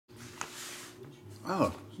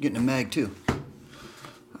Oh, getting a MEG too.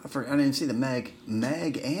 I didn't see the MEG.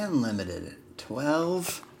 MEG and limited.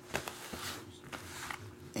 12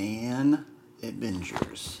 and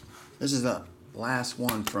Avengers. This is the last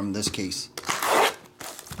one from this case.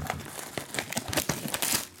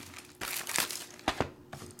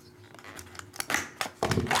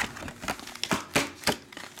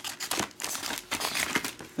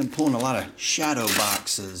 Been pulling a lot of shadow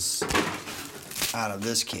boxes out of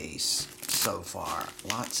this case so far.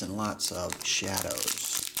 Lots and lots of shadows.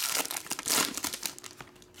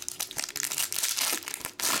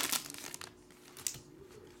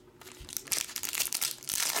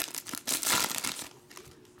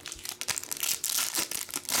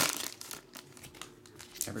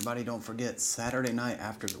 Everybody don't forget, Saturday night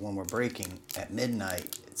after when we're breaking at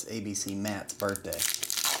midnight, it's ABC Matt's birthday.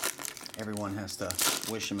 Everyone has to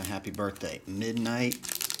wish him a happy birthday. Midnight,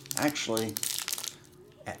 actually,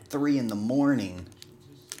 at 3 in the morning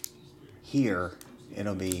here,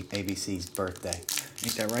 it'll be ABC's birthday.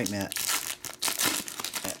 Ain't that right, Matt?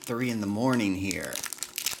 At 3 in the morning here.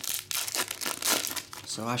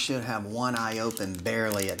 So I should have one eye open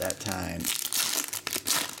barely at that time.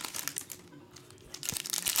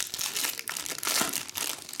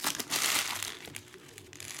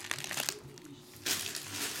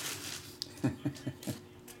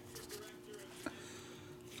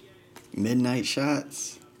 Midnight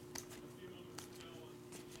shots.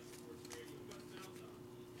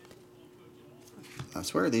 I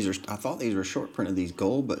swear I thought these were short print of these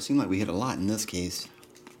gold, but it seemed like we hit a lot in this case.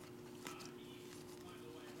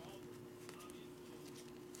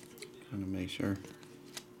 Trying to make sure.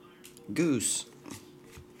 Goose.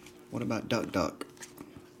 What about Duck Duck?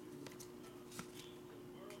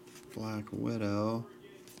 Black Widow.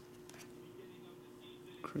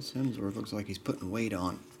 Chris Hemsworth looks like he's putting weight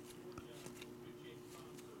on.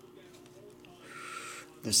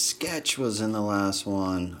 The sketch was in the last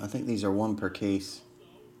one. I think these are one per case.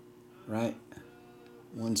 Right?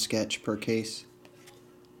 One sketch per case.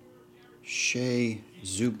 Shea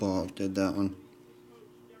Zubal did that one.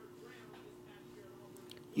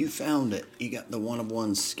 You found it. You got the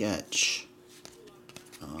one-of-one sketch.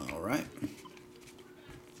 Alright.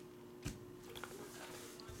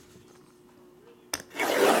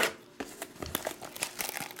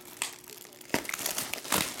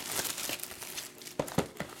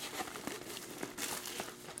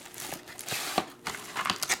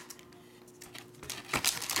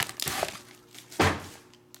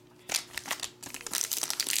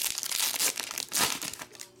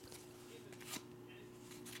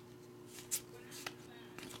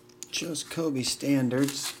 Just Kobe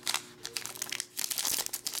standards.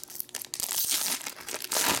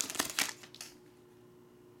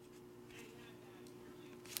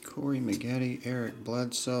 Corey Maggette, Eric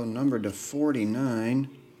Bledsoe, numbered to 49.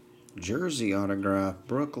 Jersey autograph,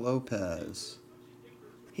 Brooke Lopez.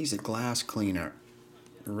 He's a glass cleaner.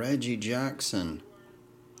 Reggie Jackson,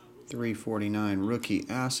 349 rookie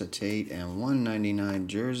acetate and 199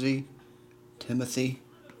 jersey, Timothy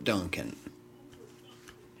Duncan.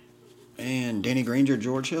 And Danny Granger,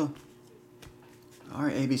 George Hill. All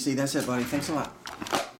right, ABC, that's it, buddy. Thanks a lot.